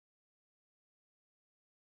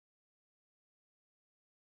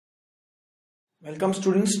Welcome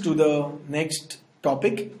students to the next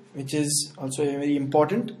topic, which is also very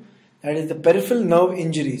important, that is the peripheral nerve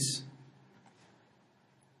injuries.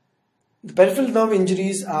 The peripheral nerve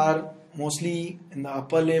injuries are mostly in the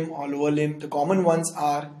upper limb or lower limb. The common ones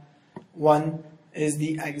are, one is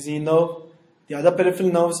the axillary nerve, the other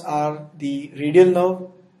peripheral nerves are the radial nerve,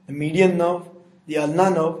 the median nerve, the ulnar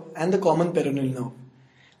nerve and the common peroneal nerve.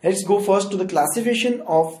 Let's go first to the classification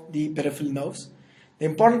of the peripheral nerves. The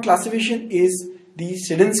important classification is the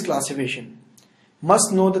Siddon's classification.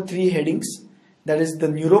 Must know the three headings, that is the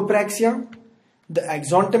neuropraxia, the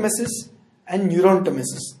axontomesis and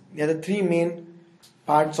neurontomesis. They are the three main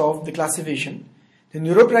parts of the classification. The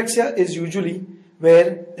neuropraxia is usually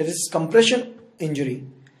where there is compression injury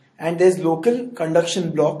and there is local conduction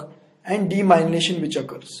block and demyelination which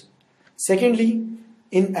occurs. Secondly,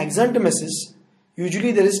 in axontomesis,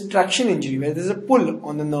 usually there is traction injury where there is a pull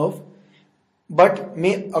on the nerve but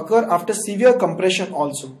may occur after severe compression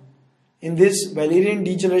also. In this, Wallerian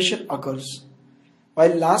degeneration occurs.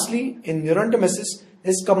 While lastly, in neurontomesis,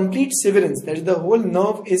 there is complete severance, that is the whole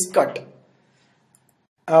nerve is cut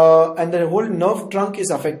and the whole nerve trunk is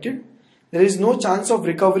affected. There is no chance of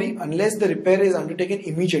recovery unless the repair is undertaken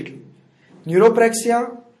immediately.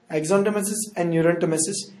 Neuropraxia, axontomesis and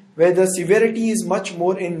neurontomesis, where the severity is much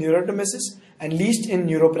more in neurontomesis and least in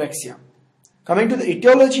neuropraxia. Coming to the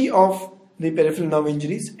etiology of the peripheral nerve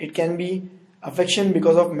injuries, it can be affection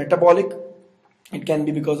because of metabolic, it can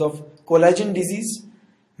be because of collagen disease,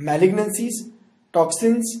 malignancies,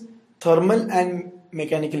 toxins, thermal and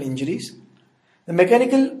mechanical injuries. The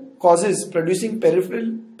mechanical causes producing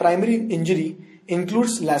peripheral primary injury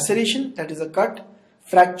includes laceration, that is a cut,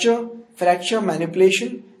 fracture, fracture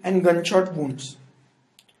manipulation and gunshot wounds.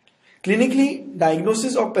 Clinically,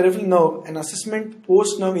 diagnosis of peripheral nerve and assessment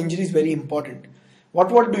post nerve injury is very important. What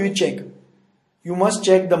do you check? You must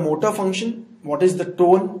check the motor function, what is the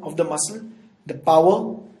tone of the muscle, the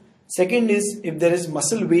power. Second is if there is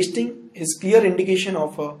muscle wasting is clear indication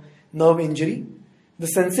of a nerve injury. The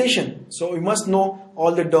sensation, so you must know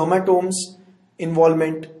all the dermatomes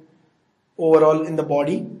involvement overall in the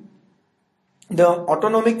body. The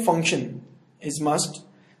autonomic function is must,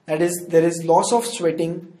 that is there is loss of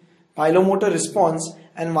sweating, pilomotor response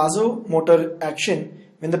and vasomotor action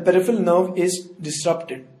when the peripheral nerve is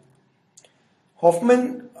disrupted.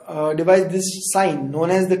 Hoffman devised this sign known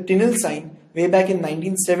as the Tinel sign way back in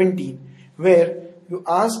 1970, where you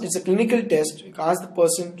ask, it's a clinical test, you ask the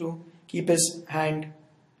person to keep his hand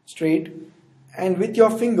straight and with your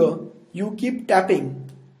finger you keep tapping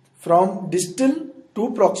from distal to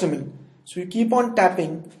proximal. So you keep on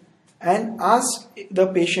tapping and ask the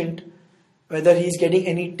patient whether he is getting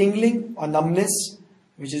any tingling or numbness,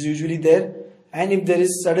 which is usually there, and if there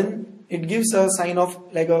is sudden, it gives a sign of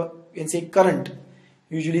like a, you can say, current.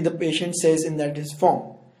 Usually the patient says in that his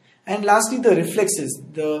form. And lastly, the reflexes.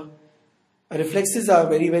 The reflexes are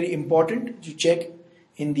very, very important to check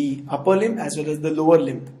in the upper limb as well as the lower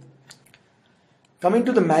limb. Coming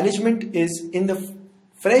to the management is in the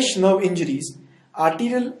fresh nerve injuries,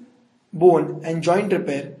 arterial, bone and joint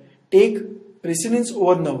repair take precedence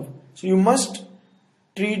over nerve. So you must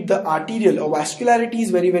treat the arterial or vascularity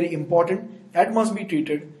is very, very important. That must be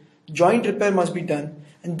treated. Joint repair must be done.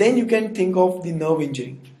 And then you can think of the nerve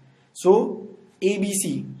injury. So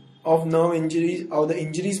ABC of nerve injuries or the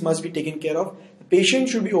injuries must be taken care of. The patient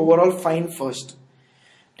should be overall fine first.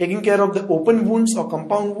 Taking care of the open wounds or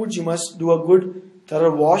compound wounds, you must do a good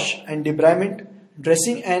thorough wash and debridement.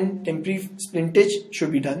 Dressing and temporary splintage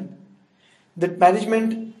should be done. The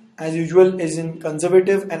management as usual is in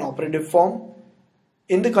conservative and operative form.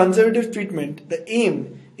 In the conservative treatment, the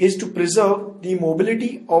aim is to preserve the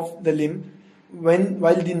mobility of the limb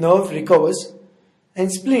while the nerve recovers, and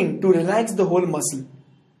spleen to relax the whole muscle.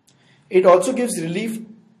 It also gives relief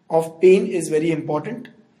of pain is very important.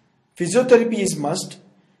 Physiotherapy is must,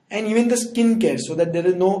 and even the skin care so that there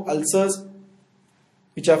is no ulcers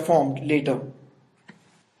which are formed later.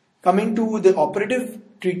 Coming to the operative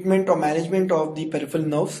treatment or management of the peripheral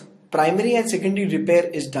nerves, primary and secondary repair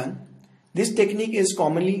is done. This technique is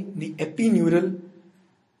commonly the epineural,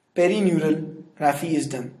 perineural raphe is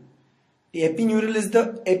done. The epineural is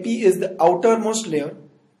the outermost layer,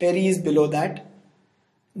 peri is below that.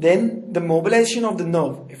 Then the mobilization of the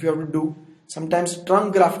nerve, if you have to do, sometimes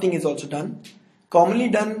trunk grafting is also done. Commonly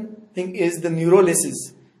done thing is the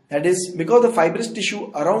neurolysis. That is because the fibrous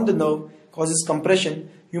tissue around the nerve causes compression,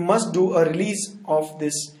 you must do a release of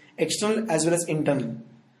this external as well as internal.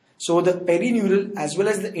 So the perineural as well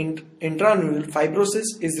as the intraneural fibrosis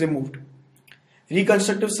is removed.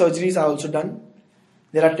 Reconstructive surgeries are also done.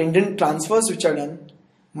 There are tendon transfers which are done,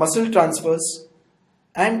 muscle transfers,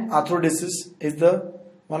 And arthrodesis is the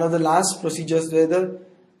one of the last procedures where the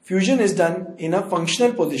fusion is done in a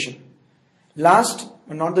functional position. Last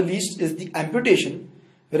but not the least is the amputation,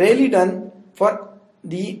 rarely done for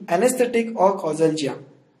the anesthetic or causalgia,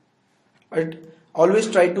 but always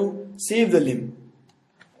try to save the limb.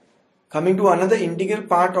 Coming to another integral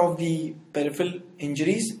part of the peripheral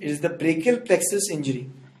injuries, it is the brachial plexus injury.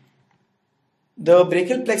 The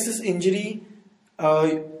brachial plexus injury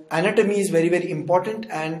anatomy is very important,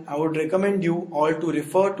 and I would recommend you all to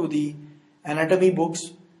refer to the anatomy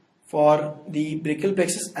books for the brachial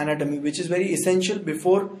plexus anatomy, which is very essential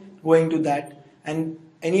before going to that, and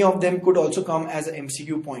any of them could also come as an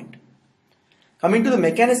MCQ point. Coming to the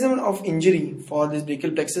mechanism of injury for this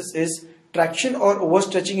brachial plexus is traction or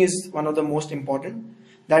overstretching is one of the most important.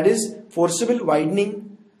 That is forcible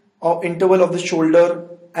widening of interval of the shoulder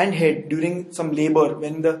and head during some labor.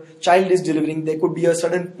 When the child is delivering, there could be a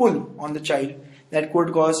sudden pull on the child that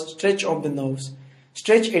could cause stretch of the nerves.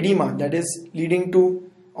 Stretch edema, that is leading to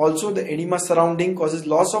also the edema surrounding, causes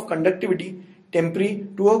loss of conductivity temporary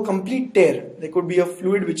to a complete tear. There could be a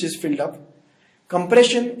fluid which is filled up.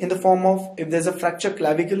 Compression in the form of, if there's a fracture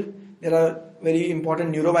clavicle, there are very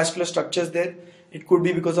important neurovascular structures there. It could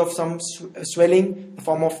be because of some swelling in the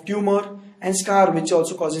form of tumor, and scar, which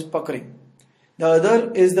also causes puckering. The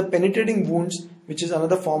other is the penetrating wounds, which is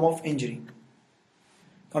another form of injury.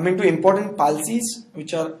 Coming to important palsies,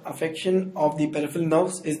 which are affection of the peripheral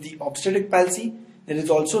nerves, is the obstetric palsy. That is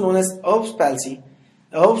also known as Erb's palsy.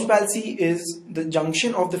 The Erb's palsy is the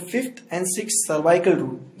junction of the 5th and 6th cervical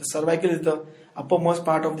root. The cervical is the uppermost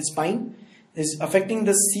part of the spine. It is affecting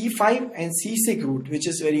the C5 and C6 root, which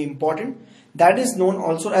is very important. That is known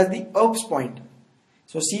also as the Erb's point.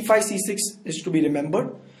 So C5, C6 is to be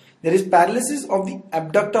remembered. There is paralysis of the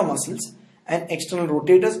abductor muscles and external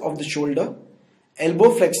rotators of the shoulder,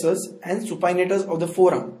 elbow flexors and supinators of the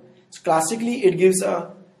forearm. So classically, it gives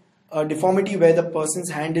a deformity where the person's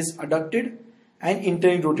hand is adducted and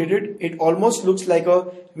internally rotated. It almost looks like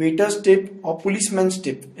a waiter's tip or policeman's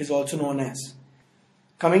tip is also known as.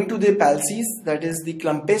 Coming to the palsies, that is the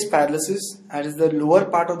Klumpes paralysis, that is the lower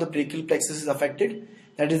part of the brachial plexus is affected.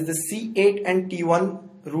 That is the C8 and T1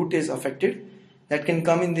 root is affected. That can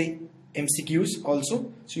come in the MCQs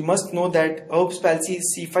also. So you must know that Erb's palsy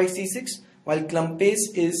is C5, C6, while Klumpes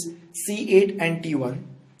is C8 and T1.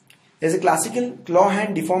 There is a classical claw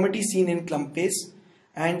hand deformity seen in Klumpes,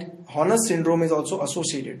 and Horner's syndrome is also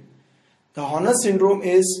associated. The Horner's syndrome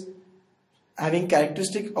is having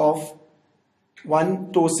characteristic of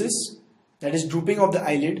one, ptosis, that is drooping of the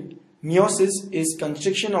eyelid. Meiosis is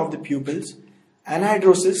constriction of the pupils.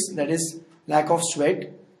 Anhidrosis, that is lack of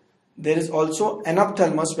sweat. There is also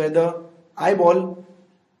anophthalmos, where the eyeball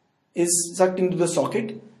is sucked into the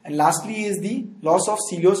socket. And lastly is the loss of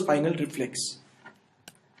ciliospinal reflex.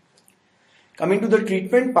 Coming to the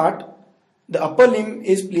treatment part, the upper limb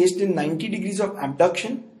is placed in 90 degrees of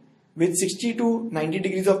abduction with 60 to 90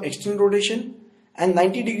 degrees of external rotation and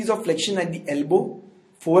 90 degrees of flexion at the elbow.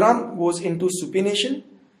 Forearm goes into supination.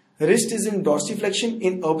 Wrist is in dorsiflexion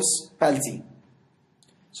in Erb's palsy.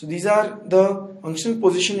 So these are the functional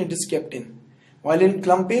position it is kept in. While in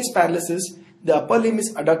Klumpes paralysis, the upper limb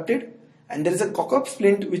is adducted and there is a cock-up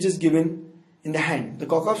splint which is given in the hand. The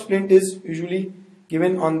cock-up splint is usually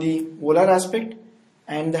given on the volar aspect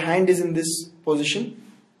and the hand is in this position.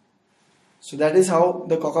 So that is how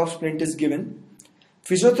the cock-up splint is given.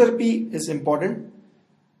 Physiotherapy is important.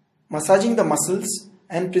 Massaging the muscles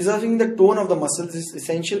and preserving the tone of the muscles is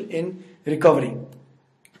essential in recovery.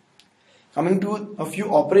 Coming to a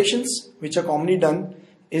few operations which are commonly done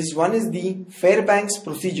is one is the Fairbanks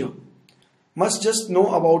procedure. Must just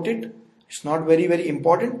know about it. It's not very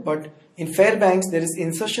important, but in Fairbanks there is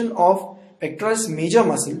insertion of pectoralis major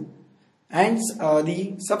muscle and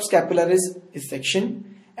the subscapularis is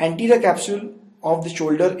sectioned. Anterior capsule of the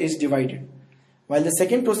shoulder is divided. While the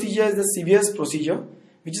second procedure is the Sevier's procedure,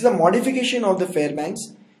 which is a modification of the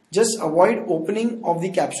Fairbanks. Just avoid opening of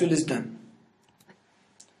the capsule is done.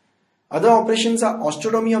 Other operations are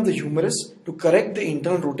osteotomy of the humerus to correct the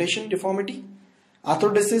internal rotation deformity,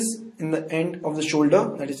 arthrodesis in the end of the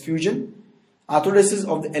shoulder, that is fusion, arthrodesis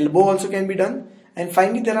of the elbow also can be done, and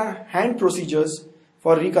finally there are hand procedures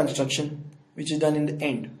for reconstruction which is done in the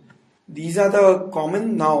end. These are the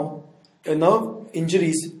common now nerve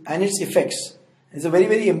injuries and its effects. It's a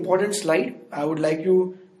very important slide. I would like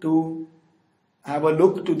you to have a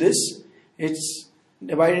look to this. It's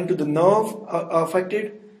divided into the nerve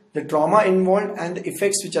affected, the trauma involved and the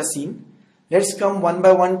effects which are seen. Let's come one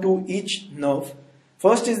by one to each nerve.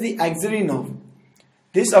 First is the axillary nerve.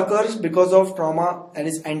 This occurs because of trauma, that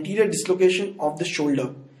is anterior dislocation of the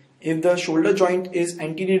shoulder. If the shoulder joint is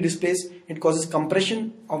anteriorly displaced, it causes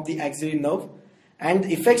compression of the axillary nerve. And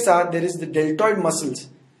the effects are, there is the deltoid muscles.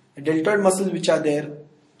 The deltoid muscles which are there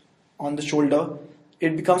on the shoulder,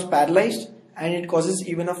 it becomes paralyzed and it causes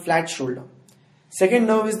even a flat shoulder. Second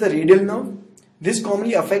nerve is the radial nerve. This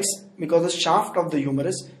commonly affects because the shaft of the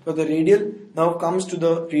humerus, so the radial nerve comes to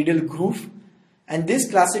the radial groove, and this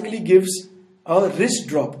classically gives a wrist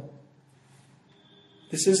drop.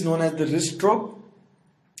 This is known as the wrist drop.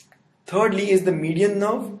 Thirdly is the median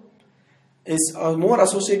nerve, is more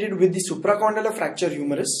associated with the supracondylar fracture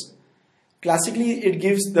humerus. Classically, it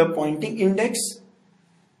gives the pointing index.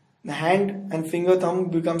 The hand and finger thumb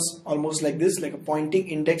becomes almost like this, like a pointing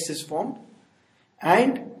index is formed.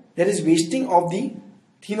 And there is wasting of the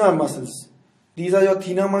thenar muscles. These are your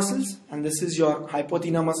thenar muscles and this is your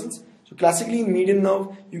hypothenar muscles. So classically in median nerve,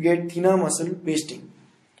 you get thenar muscle wasting.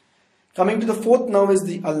 Coming to the fourth nerve is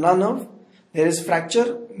the ulnar nerve. There is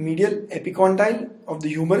fracture medial epicondyle of the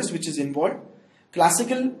humerus which is involved.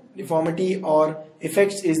 Classical deformity or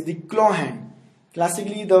effects is the claw hand.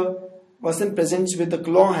 Classically the person presents with the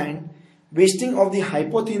claw hand, wasting of the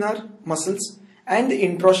hypothenar muscles and the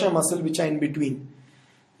interossei muscle which are in between.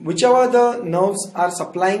 Whichever the nerves are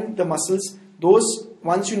supplying the muscles, those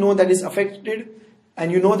once you know that is affected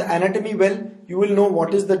and you know the anatomy well, you will know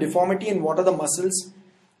what is the deformity and what are the muscles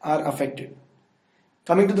are affected.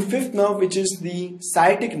 Coming to the fifth nerve, which is the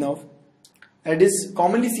sciatic nerve, that is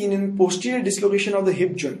commonly seen in posterior dislocation of the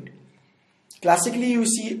hip joint. Classically you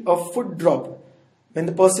see a foot drop. When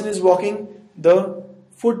the person is walking, the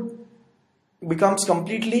foot becomes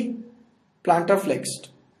completely plantar flexed.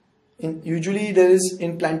 Usually there is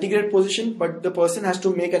in plantigrade position, but the person has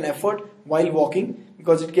to make an effort while walking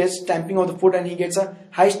because it gets stamping of the foot and he gets a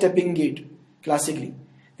high stepping gait classically.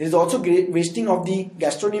 There is also wasting of the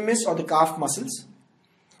gastrocnemius or the calf muscles.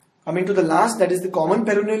 Coming to the last, that is the common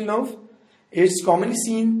peroneal nerve. It is commonly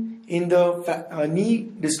seen in the knee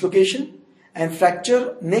dislocation and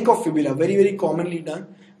fracture neck of fibula, very commonly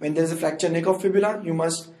done. When there is a fracture neck of fibula, you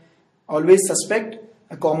must always suspect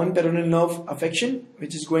a common peroneal nerve affection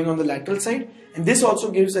which is going on the lateral side, and this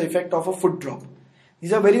also gives the effect of a foot drop.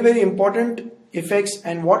 These are very important effects,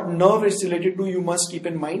 and what nerve is related to you must keep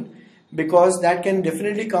in mind because that can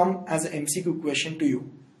definitely come as an MCQ question to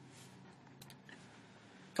you.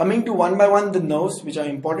 Coming to one by one the nerves which are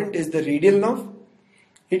important is the radial nerve.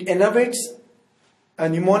 It innervates a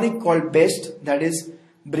mnemonic called BEST, that is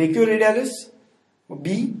brachioradialis.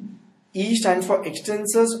 B. E stands for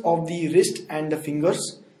extensors of the wrist and the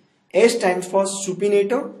fingers. S stands for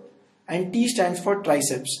supinator and T stands for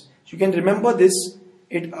triceps. So you can remember this.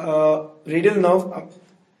 Radial nerve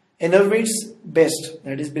innervates BEST,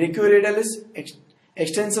 that is brachioradialis,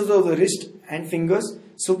 extensors of the wrist and fingers,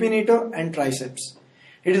 supinator and triceps.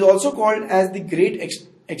 It is also called as the great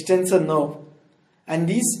extensor nerve, and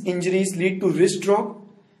these injuries lead to wrist drop.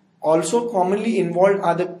 Also commonly involved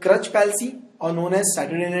are the crutch palsy or known as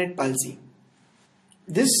Saturday night palsy.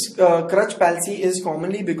 This crutch palsy is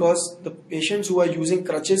commonly because the patients who are using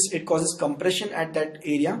crutches, it causes compression at that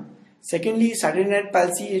area. Secondly, Saturday night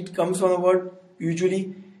palsy, it comes from the word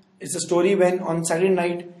usually. It's a story when on Saturday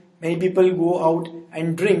night many people go out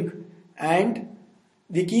and drink and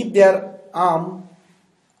they keep their arm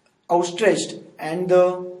outstretched and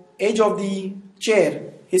the edge of the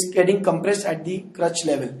chair is getting compressed at the crutch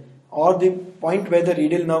level or the point where the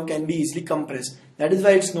radial nerve can be easily compressed. That is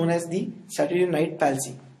why it's known as the Saturday night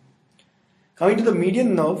palsy. Coming to the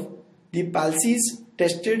median nerve, the palsies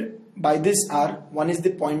tested by this are, one is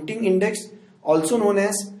the pointing index, also known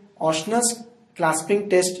as Oshner's clasping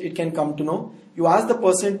test, it can come to know. You ask the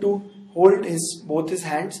person to hold both his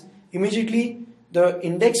hands, immediately the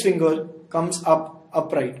index finger comes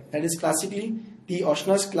upright. That is classically the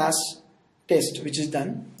Oshner's clasp test which is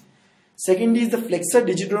done. Secondly is the flexor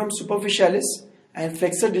digitorum superficialis and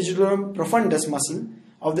flexor digitorum profundus muscle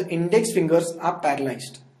of the index fingers are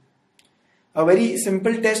paralyzed. A very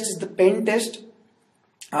simple test is the pen test.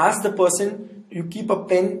 Ask the person, you keep a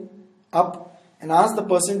pen up and ask the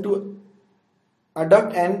person to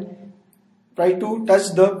adduct and try to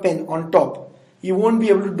touch the pen on top. He won't be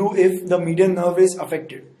able to do if the median nerve is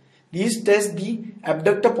affected. These test the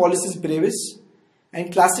abductor pollicis brevis,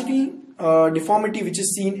 and classical deformity which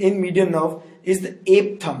is seen in median nerve is the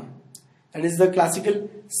ape thumb. That is the classical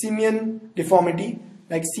simian deformity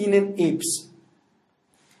like seen in apes.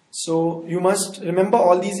 So you must remember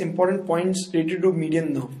all these important points related to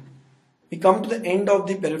median nerve. We come to the end of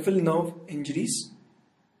the peripheral nerve injuries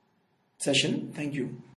session. Thank you.